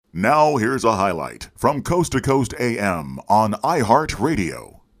Now here's a highlight from Coast to Coast AM on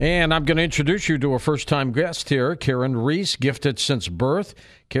iHeartRadio. And I'm going to introduce you to a first-time guest here, Karen Reese, gifted since birth.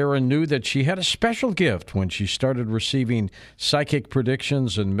 Karen knew that she had a special gift when she started receiving psychic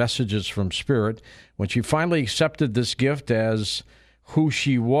predictions and messages from Spirit. When she finally accepted this gift as who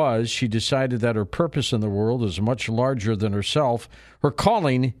she was, she decided that her purpose in the world is much larger than herself. Her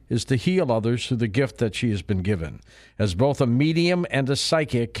calling is to heal others through the gift that she has been given. As both a medium and a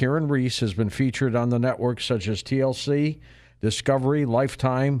psychic, Karen Reese has been featured on the networks such as TLC, Discovery,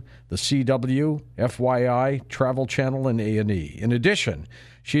 Lifetime, the CW, FYI, Travel Channel, and A&E. In addition,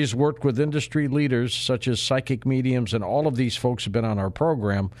 she has worked with industry leaders such as psychic mediums, and all of these folks have been on our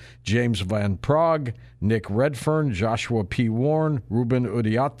program: James Van Prague, Nick Redfern, Joshua P. Warren, Ruben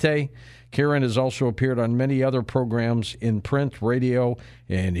Udiate. Karen has also appeared on many other programs in print, radio,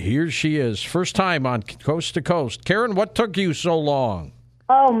 and here she is, first time on Coast to Coast. Karen, what took you so long?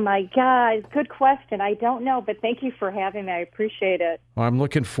 Oh, my God. Good question. I don't know, but thank you for having me. I appreciate it. I'm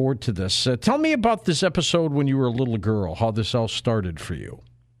looking forward to this. Tell me about this episode when you were a little girl, how this all started for you.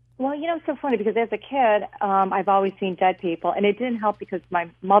 Well, it's so funny because as a kid, I've always seen dead people, and it didn't help because my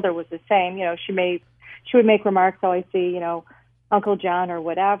mother was the same. She would make remarks, oh, I see, Uncle John or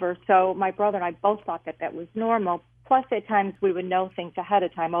whatever. So my brother and I both thought that was normal. Plus, at times, we would know things ahead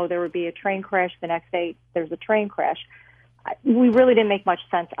of time. Oh, there would be a train crash. The next day, there's a train crash. We really didn't make much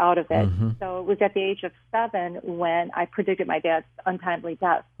sense out of it. Mm-hmm. So it was at the age of 7 when I predicted my dad's untimely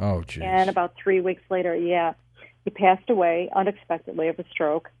death. Oh, geez. And about 3 weeks later, he passed away unexpectedly of a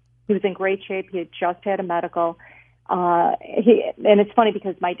stroke. He was in great shape. He had just had a medical. And it's funny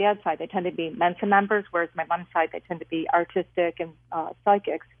because my dad's side, they tend to be Mensa members, whereas my mom's side, they tend to be artistic and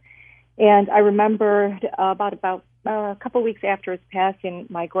psychics. And I remember about a couple weeks after his passing,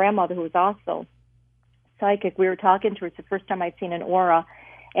 my grandmother, who was also psychic, we were talking to her. It's the first time I'd seen an aura,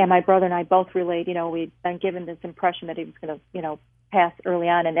 and my brother and I both relayed, we'd been given this impression that he was going to, pass early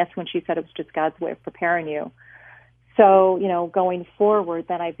on, and that's when she said it was just God's way of preparing you. So, going forward,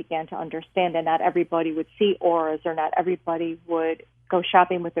 then I began to understand that not everybody would see auras, or not everybody would go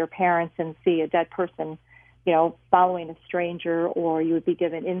shopping with their parents and see a dead person, following a stranger, or you would be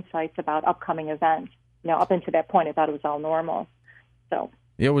given insights about upcoming events. Up until that point, I thought it was all normal. So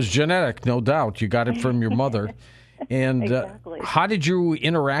it was genetic, no doubt. You got it from your mother. And exactly. How did you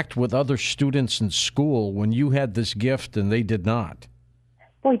interact with other students in school when you had this gift and they did not?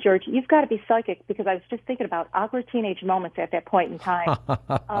 Boy, George, you've got to be psychic, because I was just thinking about awkward teenage moments at that point in time.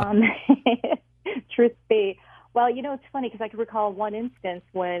 Truth be. Well, it's funny because I can recall one instance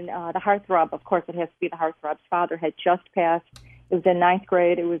when the heartthrob, of course it has to be the heartthrob's father, had just passed. It was in 9th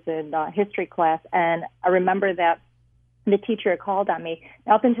grade. It was in history class. And I remember that the teacher had called on me.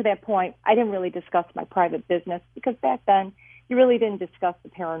 Now, up until that point, I didn't really discuss my private business, because back then you really didn't discuss the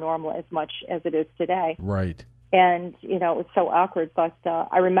paranormal as much as it is today. Right. And, it was so awkward. But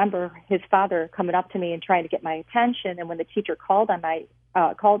I remember his father coming up to me and trying to get my attention. And when the teacher called on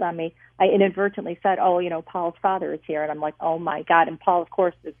me, I inadvertently said, oh, Paul's father is here. And I'm like, oh, my God. And Paul, of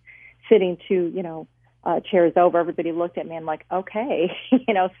course, is sitting 2, chairs over. Everybody looked at me and like, okay,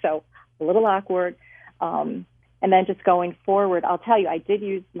 so a little awkward. And then just going forward, I'll tell you, I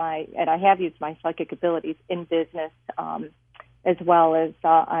have used my psychic abilities in business, as well as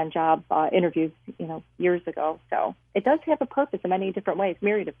on job interviews, years ago. So it does have a purpose in many different ways,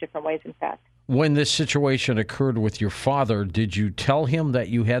 myriad of different ways, in fact. When this situation occurred with your father, did you tell him that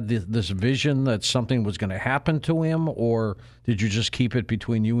you had this vision that something was going to happen to him, or did you just keep it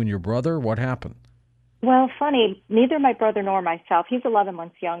between you and your brother? What happened? Well, funny, neither my brother nor myself, he's 11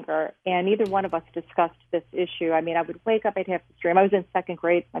 months younger, and neither one of us discussed this issue. I mean, I would wake up, I'd have this dream. I was in 2nd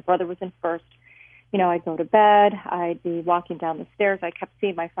grade. My brother was in 1st. I'd go to bed. I'd be walking down the stairs. I kept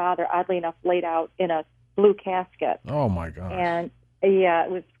seeing my father, oddly enough, laid out in a blue casket. Oh, my God. And,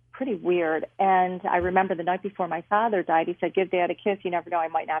 it was pretty weird. And I remember the night before my father died, he said, give Dad a kiss. You never know, I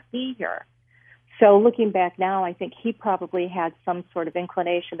might not be here. So looking back now, I think he probably had some sort of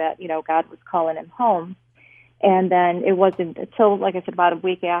inclination that, God was calling him home. And then it wasn't until, like I said, about a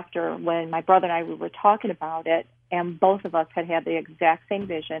week after, when my brother and I were talking about it, and both of us had the exact same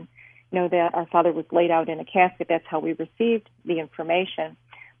vision, that our father was laid out in a casket. That's how we received the information.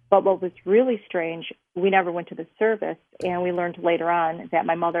 But what was really strange, we never went to the service, and we learned later on that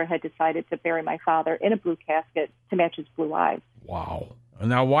my mother had decided to bury my father in a blue casket to match his blue eyes. Wow.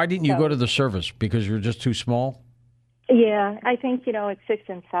 Now, why didn't you go to the service? Because you were just too small? Yeah, I think, at 6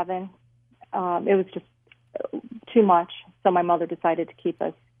 and 7, it was just too much. So my mother decided to keep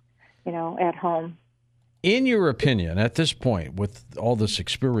us, at home. In your opinion, at this point, with all this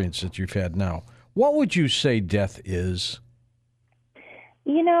experience that you've had now, what would you say death is?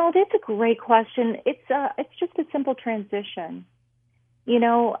 That's a great question. It's just a simple transition.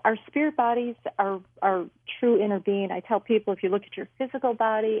 Our spirit bodies are our true inner being. I tell people if you look at your physical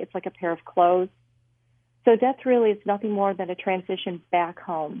body, it's like a pair of clothes. So death really is nothing more than a transition back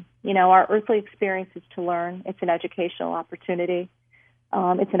home. Our earthly experience is to learn. It's an educational opportunity.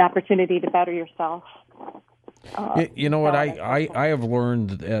 It's an opportunity to better yourself. You know what? I have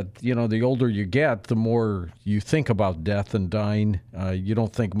learned that, the older you get, the more you think about death and dying. You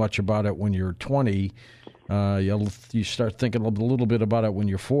don't think much about it when you're 20. You start thinking a little bit about it when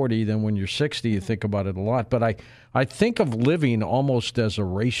you're 40. Then when you're 60, you think about it a lot. But I think of living almost as a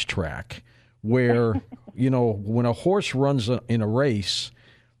racetrack where, when a horse runs in a race,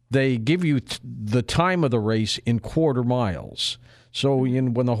 they give you the time of the race in quarter miles. So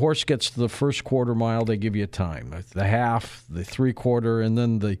when the horse gets to the first quarter mile, they give you a time, the half, the three-quarter, and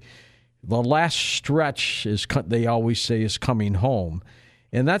then the last stretch they always say is coming home.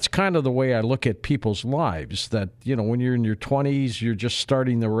 And that's kind of the way I look at people's lives, that, when you're in your 20s, you're just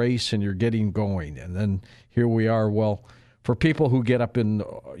starting the race and you're getting going. And then here we are. Well, for people who get up in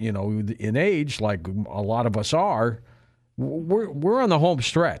age, like a lot of us are, we're on the home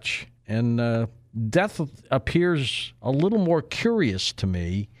stretch. And death appears a little more curious to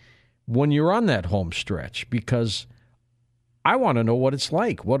me when you're on that home stretch, because I want to know what it's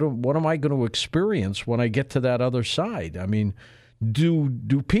like. What am I going to experience when I get to that other side? I mean, do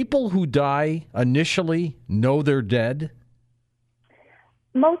people who die initially know they're dead?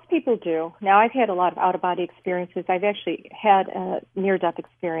 Most people do. Now, I've had a lot of out-of-body experiences. I've actually had a near-death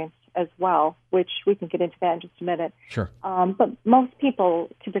experience as well, which we can get into that in just a minute. Sure. But most people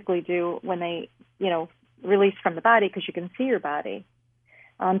typically do when they, release from the body, because you can see your body.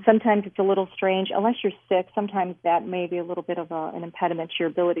 Sometimes it's a little strange. Unless you're sick, sometimes that may be a little bit of an impediment to your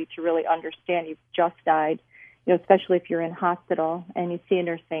ability to really understand you've just died, especially if you're in hospital and you see a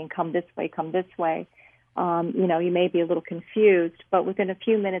nurse saying, come this way, come this way. You may be a little confused, but within a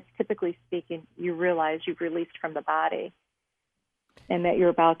few minutes, typically speaking, you realize you've released from the body and that you're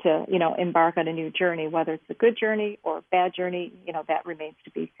about to, embark on a new journey. Whether it's a good journey or a bad journey, that remains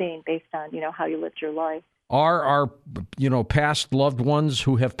to be seen based on, how you lived your life. Are our, past loved ones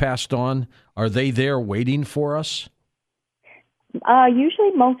who have passed on, are they there waiting for us?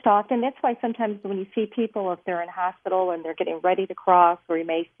 Usually, most often. That's why sometimes when you see people, if they're in hospital and they're getting ready to cross, or you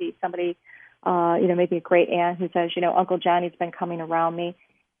may see somebody, maybe a great aunt who says, Uncle Johnny's been coming around me.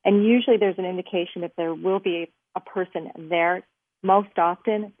 And usually there's an indication that there will be a person there. Most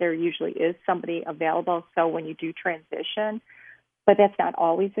often, there usually is somebody available. So when you do transition, but that's not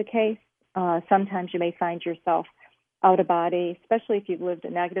always the case. Sometimes you may find yourself out of body, especially if you've lived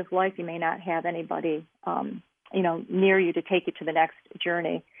a negative life. You may not have anybody, near you to take you to the next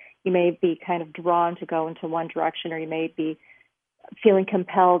journey. You may be kind of drawn to go into one direction, or you may be feeling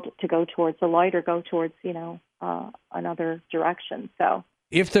compelled to go towards the light or go towards, another direction. So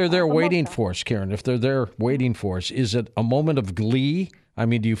if they're there waiting for us, Karen, is it a moment of glee? I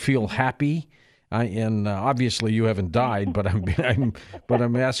mean, do you feel happy? And obviously you haven't died, but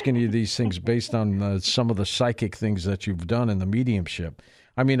I'm asking you these things based on some of the psychic things that you've done in the mediumship.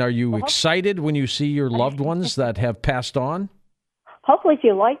 I mean, are you excited when you see your loved ones that have passed on? Hopefully, if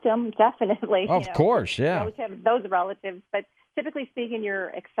you liked them, definitely. Of course, yeah. You always have those relatives, but typically speaking, you're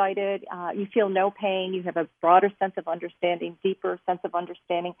excited. You feel no pain. You have a broader sense of understanding, deeper sense of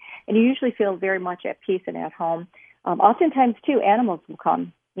understanding, and you usually feel very much at peace and at home. Oftentimes, too, animals will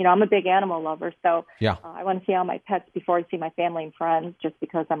come. I'm a big animal lover, so yeah. I want to see all my pets before I see my family and friends. Just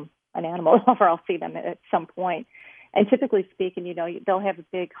because I'm an animal lover, I'll see them at some point. And typically speaking, they'll have a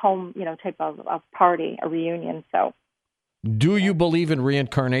big home, type of party, a reunion. So, do you believe in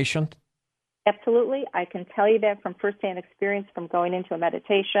reincarnation? Absolutely. I can tell you that from firsthand experience, from going into a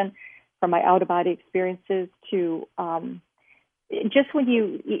meditation, from my out-of-body experiences to just when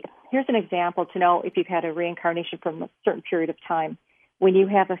here's an example to know if you've had a reincarnation from a certain period of time. When you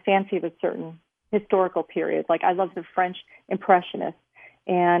have a fancy of a certain historical period, like I love the French Impressionists,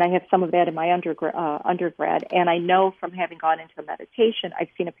 and I have some of that in my undergrad, and I know from having gone into a meditation, I've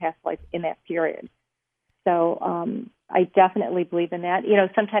seen a past life in that period. So I definitely believe in that.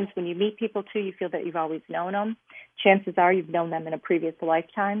 Sometimes when you meet people, too, you feel that you've always known them. Chances are you've known them in a previous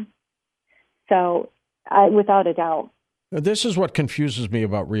lifetime. So without a doubt. This is what confuses me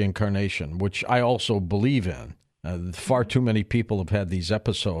about reincarnation, which I also believe in. Far too many people have had these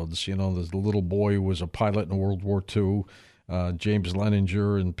episodes. There's the little boy who was a pilot in World War II, James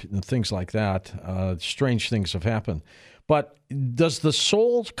Leninger, and things like that. Strange things have happened. But does the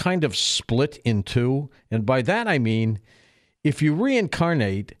soul kind of split in two? And by that I mean, if you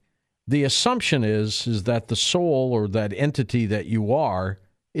reincarnate, the assumption is that the soul or that entity that you are,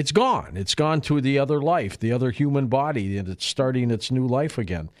 it's gone. It's gone to the other life, the other human body, and it's starting its new life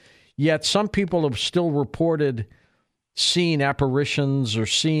again. Yet some people have still reported seeing apparitions or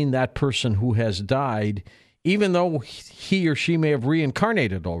seeing that person who has died, even though he or she may have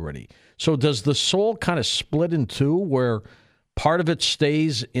reincarnated already. So does the soul kind of split in two, where part of it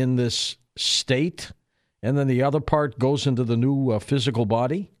stays in this state and then the other part goes into the new physical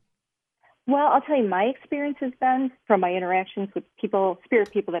body? Well, I'll tell you, my experience has been from my interactions with people,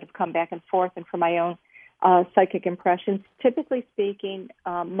 spirit people that have come back and forth, and from my own psychic impressions. Typically speaking,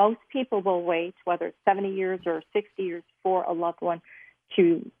 most people will wait, whether it's 70 years or 60 years, for a loved one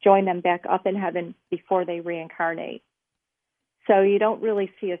to join them back up in heaven before they reincarnate. So you don't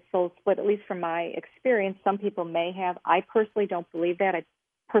really see a soul split, at least from my experience. Some people may have. I personally don't believe that. I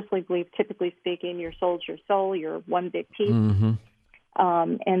personally believe, typically speaking, your soul's your soul, you're one big piece, and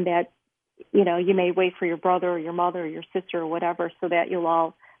that, you know, you may wait for your brother or your mother or your sister or whatever, so that you'll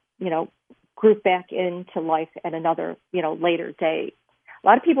all, you know, group back into life at another, you know, later date. A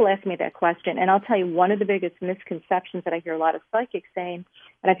lot of people ask me that question, and I'll tell you, one of the biggest misconceptions that I hear a lot of psychics saying,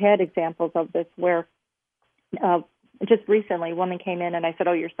 and I've had examples of this where just recently a woman came in and I said,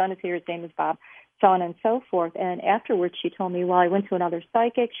 oh, your son is here, his name is Bob, so on and so forth. And afterwards she told me, well, I went to another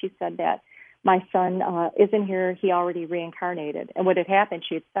psychic. She said that my son isn't here, he already reincarnated. And what had happened,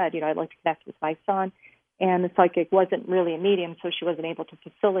 she had said, you know, I'd like to connect with my son. And the psychic wasn't really a medium, so she wasn't able to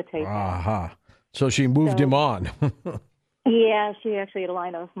facilitate that. So she moved him on. Yeah, she actually had a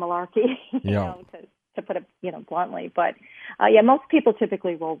line of malarkey, you Yeah. know, to put it, you know, bluntly. But, yeah, most people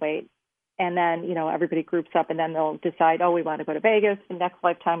typically will wait. And then, you know, everybody groups up, and then they'll decide, oh, we want to go to Vegas. The next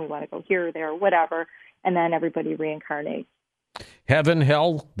lifetime, we want to go here or there or whatever. And then everybody reincarnates. Heaven,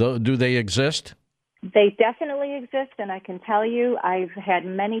 hell, do they exist? They definitely exist, and I can tell you I've had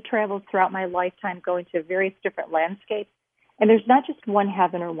many travels throughout my lifetime going to various different landscapes, and there's not just one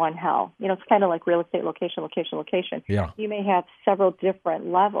heaven or one hell. You know, it's kind of like real estate, location, location, location. Yeah. You may have several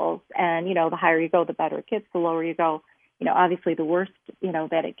different levels, and, you know, the higher you go, the better it gets. The lower you go, you know, obviously the worse, you know,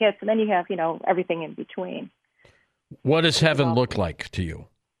 that it gets. And then you have, you know, everything in between. What does heaven look like to you?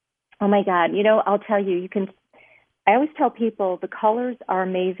 Oh, my God. You know, I'll tell you, I always tell people the colors are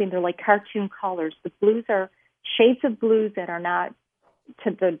amazing. They're like cartoon colors. The blues are shades of blues that are not to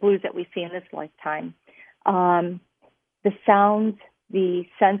the blues that we see in this lifetime. The sounds, the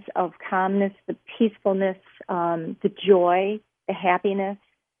sense of calmness, the peacefulness, the joy, the happiness,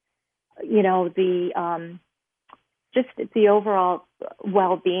 you know, just the overall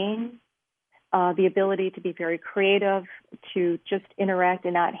well-being, the ability to be very creative, to just interact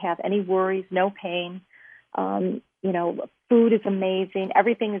and not have any worries, no pain. You know, food is amazing.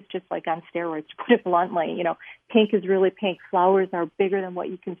 Everything is just like on steroids, to put it bluntly. You know, pink is really pink. Flowers are bigger than what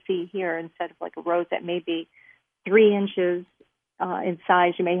you can see here. Instead of like a rose that may be 3 inches in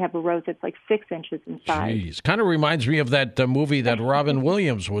size, you may have a rose that's like 6 inches in size. Jeez, kind of reminds me of that movie that Robin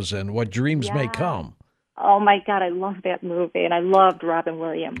Williams was in, What Dreams May Come. Oh, my God, I love that movie, and I loved Robin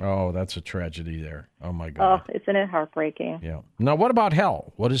Williams. Oh, that's a tragedy there. Oh, my God. Oh, isn't it heartbreaking? Yeah. Now, what about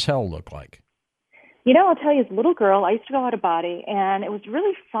hell? What does hell look like? You know, I'll tell you, as a little girl, I used to go out of body, and it was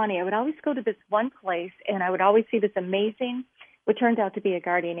really funny. I would always go to this one place, and I would always see this amazing, what turned out to be a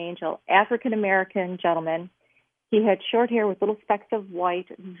guardian angel, African-American gentleman. He had short hair with little specks of white,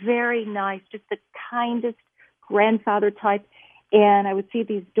 very nice, just the kindest grandfather type. And I would see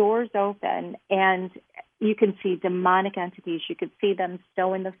these doors open, and you can see demonic entities. You could see them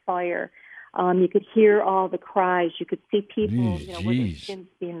stowing the fire. You could hear all the cries. You could see people, you know, with their skins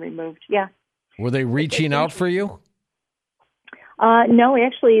being removed. Yeah. Were they reaching out for you? No,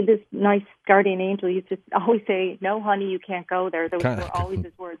 actually, this nice guardian angel used to always say, "No, honey, you can't go there." Those were always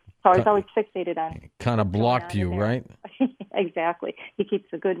his words. So I was always fixated on. Kind of blocked you, right? Exactly. He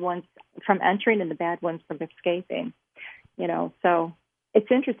keeps the good ones from entering and the bad ones from escaping. You know, so it's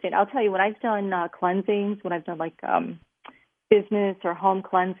interesting. I'll tell you, when I've done cleansings, when I've done like business or home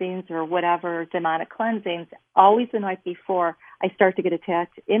cleansings or whatever, demonic cleansings, always the night before, I start to get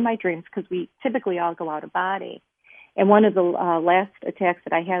attacked in my dreams, because we typically all go out of body. And one of the last attacks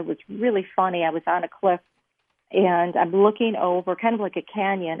that I had was really funny. I was on a cliff, and I'm looking over, kind of like a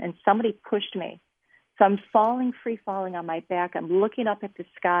canyon, and somebody pushed me. So I'm free falling on my back. I'm looking up at the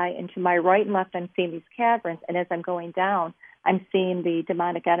sky, and to my right and left, I'm seeing these caverns. And as I'm going down, I'm seeing the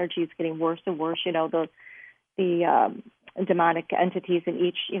demonic energies getting worse and worse. You know, the demonic entities in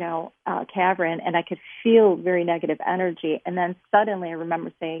each, you know, cavern, and I could feel very negative energy. And then suddenly I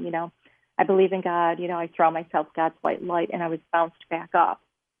remember saying, you know, I believe in God, you know, I throw myself God's white light, and I was bounced back up.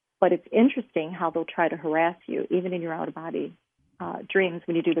 But it's interesting how they'll try to harass you, even in your out-of-body dreams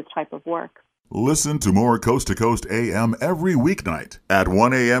when you do this type of work. Listen to more Coast to Coast AM every weeknight at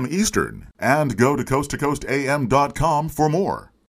 1 a.m. Eastern and go to coasttocoastam.com for more.